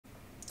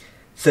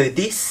So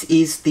this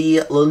is the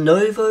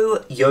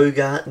Lenovo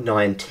Yoga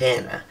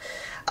 910.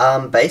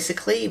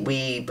 Basically,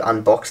 we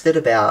unboxed it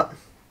about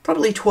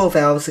probably 12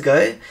 hours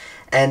ago,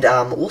 and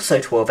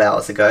also 12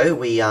 hours ago,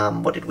 we,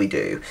 what did we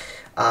do?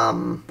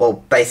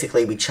 Well,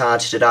 basically we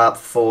charged it up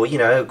for, you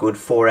know, a good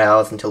 4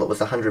 hours until it was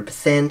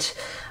 100%.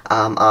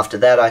 After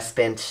that, I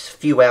spent a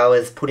few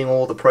hours putting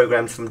all the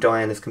programs from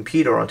Diana's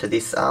computer onto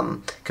this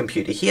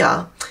computer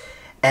here,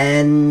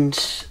 and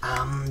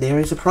there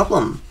is a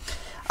problem.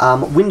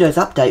 Windows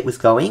Update was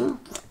going,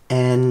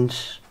 and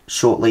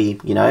shortly,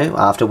 you know,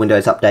 after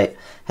Windows Update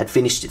had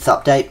finished its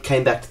update,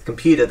 came back to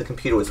the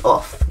computer was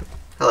off.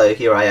 Hello,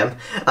 here I am.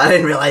 I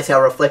didn't realise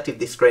how reflective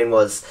this screen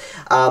was.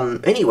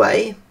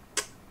 Anyway,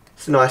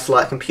 it's a nice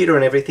light computer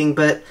and everything,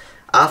 but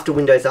after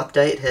Windows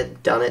Update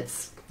had done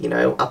its, you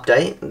know,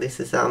 update, this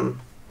is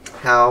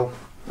how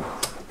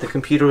the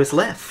computer is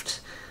left.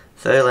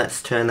 So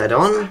let's turn that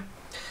on.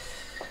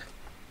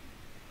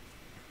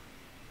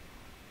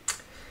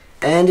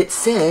 And it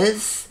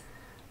says,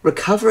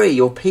 recovery,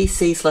 your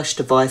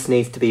PC/device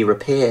needs to be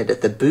repaired.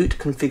 The boot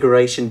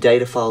configuration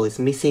data file is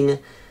missing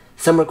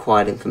some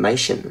required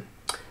information.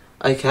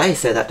 Okay,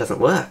 so that doesn't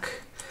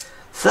work.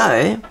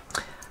 So,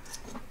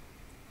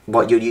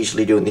 what you'd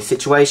usually do in this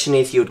situation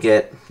is you'd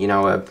get, you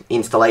know, an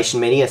installation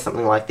media,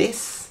 something like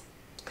this.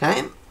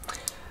 Okay,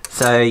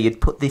 so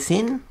you'd put this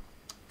in,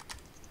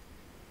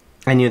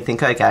 and you'd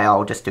think, okay,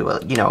 I'll just do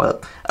a, you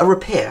know, a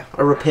repair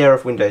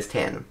of Windows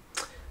 10.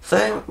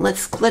 So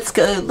let's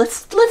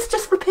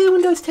just repair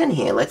Windows 10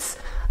 here. Let's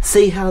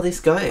see how this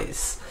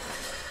goes.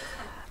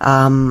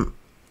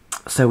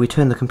 So we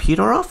turn the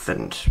computer off,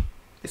 and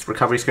this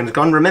recovery screen is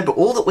gone. Remember,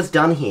 all that was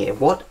done here,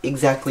 what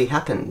exactly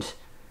happened?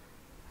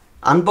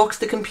 Unbox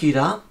the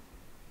computer,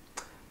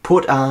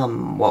 put,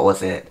 what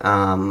was it?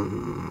 Now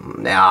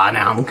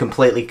I'm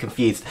completely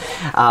confused.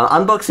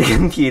 Unbox the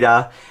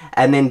computer,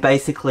 and then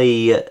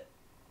basically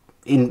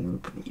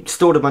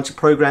stored a bunch of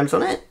programs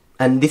on it.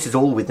 And this is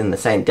all within the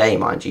same day,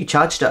 mind you.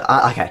 Charged up,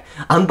 okay,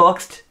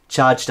 unboxed,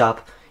 charged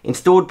up,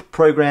 installed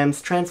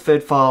programs,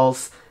 transferred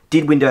files,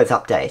 did Windows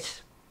Update.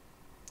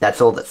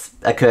 That's all that's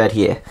occurred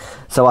here.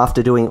 So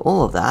after doing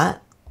all of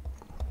that,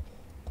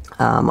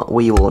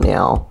 we will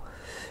now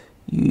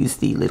use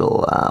the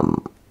little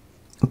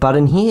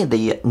button here,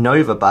 the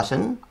Nova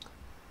button.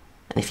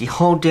 And if you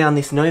hold down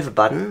this Nova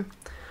button,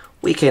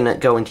 we can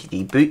go into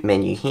the boot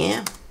menu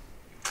here.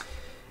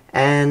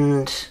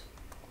 And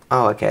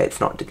oh, okay, it's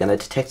not going to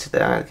detect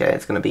that. Okay,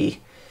 it's going to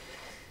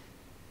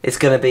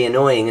be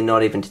annoying and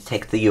not even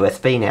detect the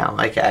USB now.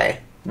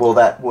 Okay, well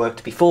that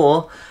worked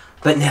before,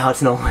 but now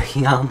it's not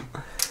working.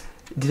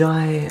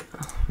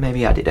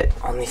 Maybe I did it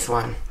on this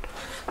one.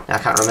 I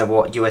can't remember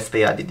what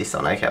USB I did this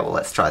on. Okay, well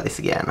let's try this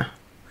again.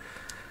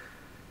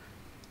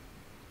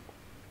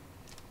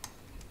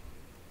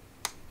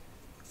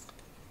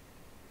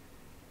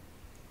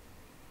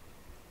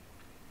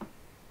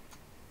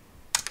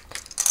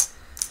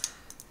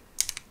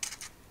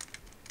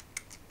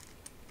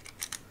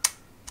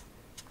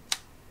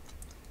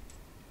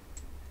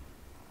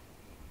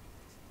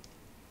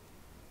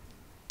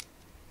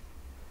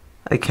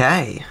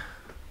 Okay,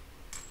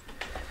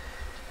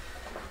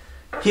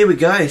 here we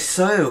go.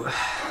 So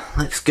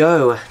let's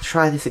go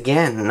try this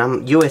again.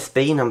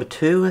 USB number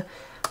 2.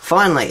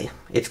 Finally,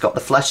 it's got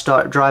the flash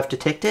drive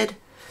detected.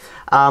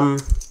 I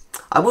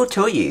will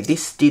tell you,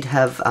 this did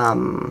have,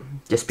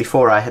 just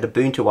before I had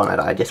Ubuntu on it.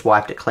 I just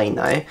wiped it clean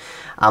though,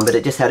 but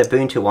it just had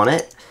Ubuntu on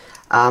it.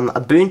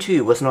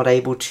 Ubuntu was not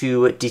able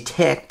to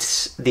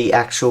detect the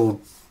actual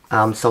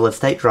solid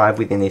state drive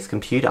within this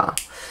computer.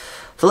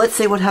 So let's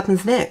see what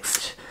happens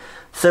next.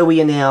 So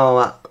we are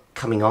now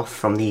coming off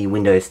from the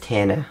Windows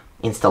 10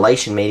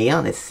 installation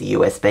media. This is the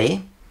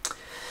USB.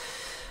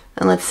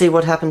 And let's see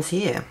what happens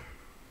here.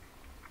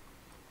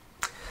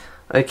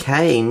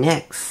 Okay,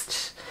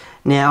 next.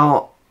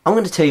 Now, I'm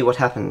going to tell you what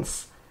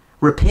happens.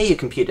 Repair your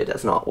computer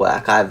does not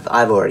work. I've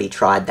already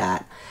tried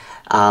that.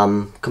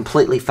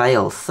 Completely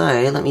fails. So,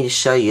 let me just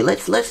show you.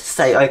 Let's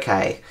say,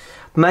 okay,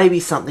 maybe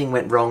something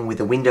went wrong with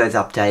the Windows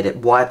Update. It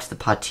wiped the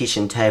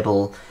partition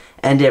table,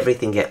 and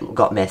everything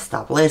got messed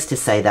up. Let's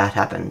just say that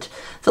happened.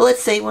 So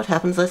let's see what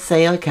happens. Let's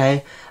say,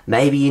 okay,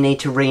 maybe you need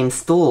to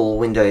reinstall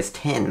Windows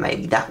 10.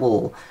 Maybe that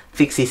will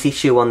fix this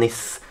issue on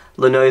this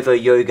Lenovo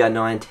Yoga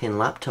 910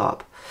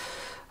 laptop.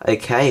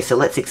 Okay, so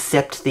let's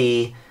accept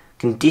the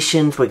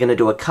conditions. We're going to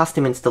do a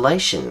custom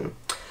installation.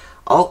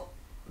 Oh,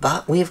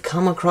 but we've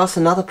come across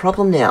another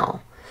problem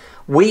now.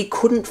 We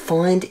couldn't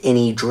find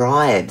any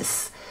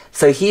drives.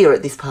 So here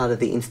at this part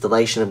of the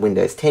installation of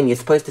Windows 10, you're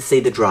supposed to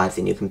see the drives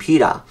in your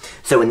computer.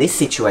 So in this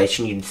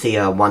situation, you'd see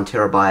a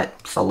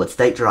 1TB solid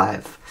state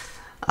drive.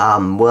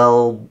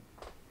 Well,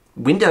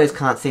 Windows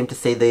can't seem to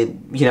see the,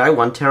 you know,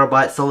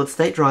 1TB solid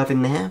state drive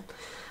in there.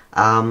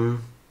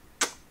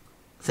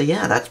 So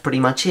yeah, that's pretty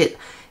much it.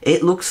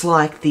 It looks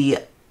like the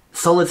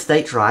solid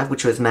state drive,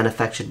 which was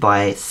manufactured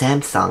by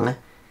Samsung,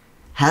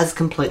 has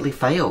completely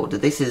failed.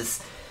 This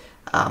is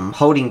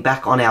holding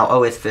back on our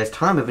OS first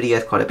timer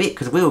videos quite a bit,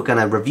 because we were going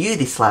to review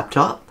this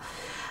laptop.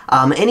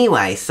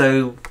 Anyway,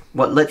 so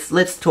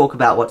let's talk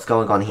about what's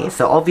going on here.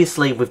 So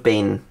obviously we've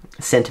been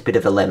sent a bit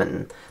of a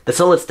lemon. The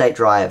solid state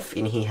drive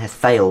in here has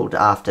failed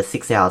after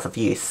 6 hours of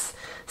use.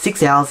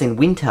 6 hours in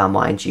winter,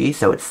 mind you,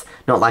 so it's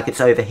not like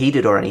it's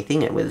overheated or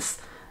anything. It was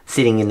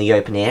sitting in the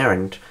open air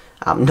and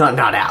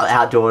not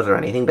outdoors or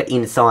anything, but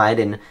inside,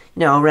 and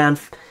around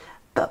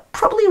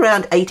probably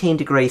around 18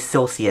 degrees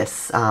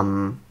Celsius,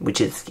 which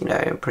is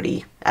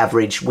pretty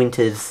average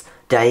winter's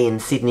day in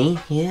Sydney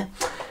here.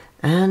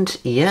 And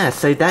yeah,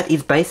 so that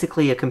is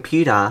basically a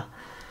computer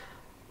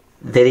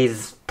that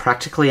is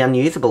practically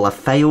unusable. A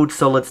failed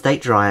solid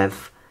state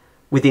drive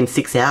within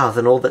 6 hours,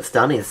 and all that's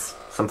done is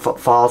some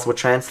files were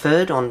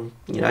transferred on,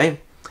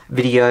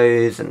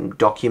 videos and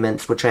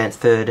documents were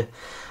transferred.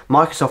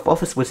 Microsoft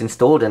Office was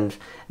installed, and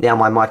now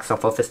my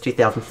Microsoft Office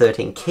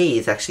 2013 key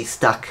is actually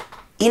stuck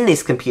in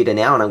this computer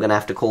now, and I'm going to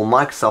have to call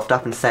Microsoft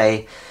up and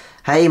say,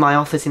 hey, my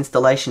Office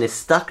installation is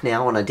stuck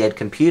now on a dead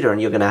computer,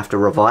 and you're going to have to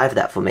revive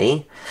that for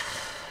me.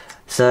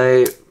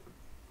 So,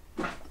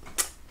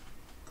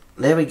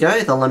 there we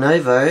go, the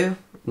Lenovo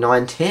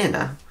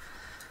 910.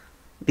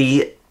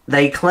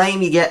 They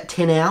claim you get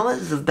 10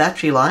 hours of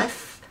battery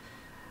life.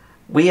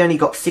 We only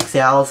got 6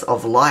 hours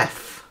of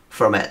life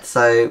from it.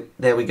 So,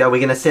 there we go. We're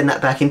going to send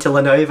that back into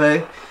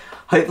Lenovo.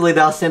 Hopefully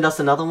they'll send us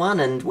another one,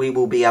 and we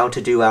will be able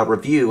to do our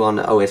review on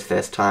OS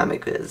first time,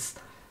 because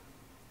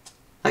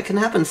that can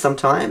happen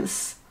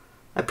sometimes.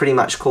 I pretty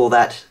much call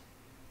that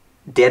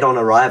dead on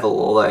arrival,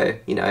 although,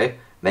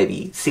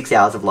 maybe 6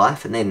 hours of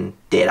life and then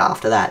dead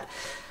after that.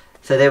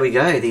 So there we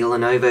go, the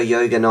Lenovo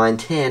Yoga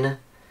 910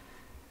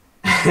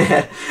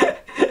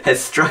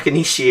 has struck an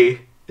issue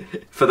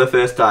for the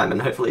first time,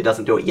 and hopefully it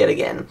doesn't do it yet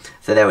again.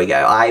 So there we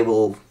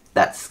go,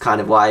 that's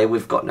kind of why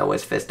we've got no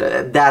OS first,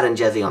 that and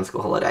Jazzy on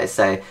school holidays.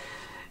 So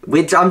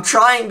I'm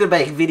trying to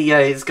make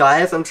videos,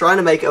 guys. I'm trying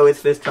to make OS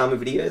first time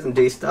videos and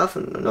do stuff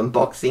and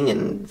unboxing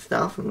and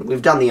stuff. And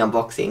we've done the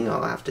unboxing.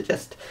 I'll have to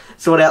just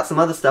sort out some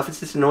other stuff. It's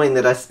just annoying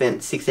that I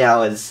spent 6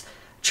 hours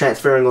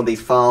transferring all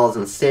these files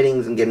and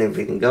settings and getting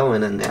everything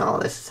going, and now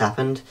this has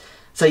happened.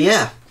 So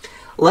yeah,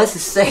 let's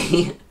just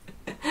see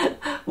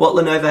what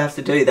Lenovo has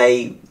to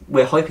do.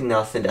 We're hoping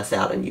they'll send us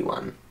out a new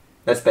one.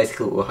 That's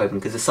basically what we're hoping,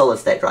 because the solid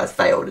state drive's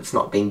failed. It's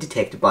not being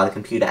detected by the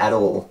computer at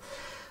all.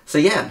 So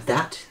yeah,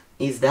 that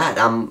is that.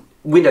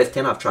 Windows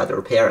 10, I've tried to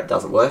repair it,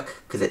 doesn't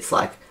work, because it's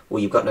like,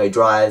 well, you've got no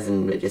drives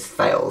and it just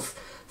fails.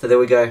 So there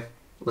we go,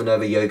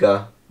 Lenovo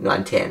Yoga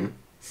 910.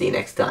 See you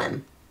next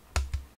time.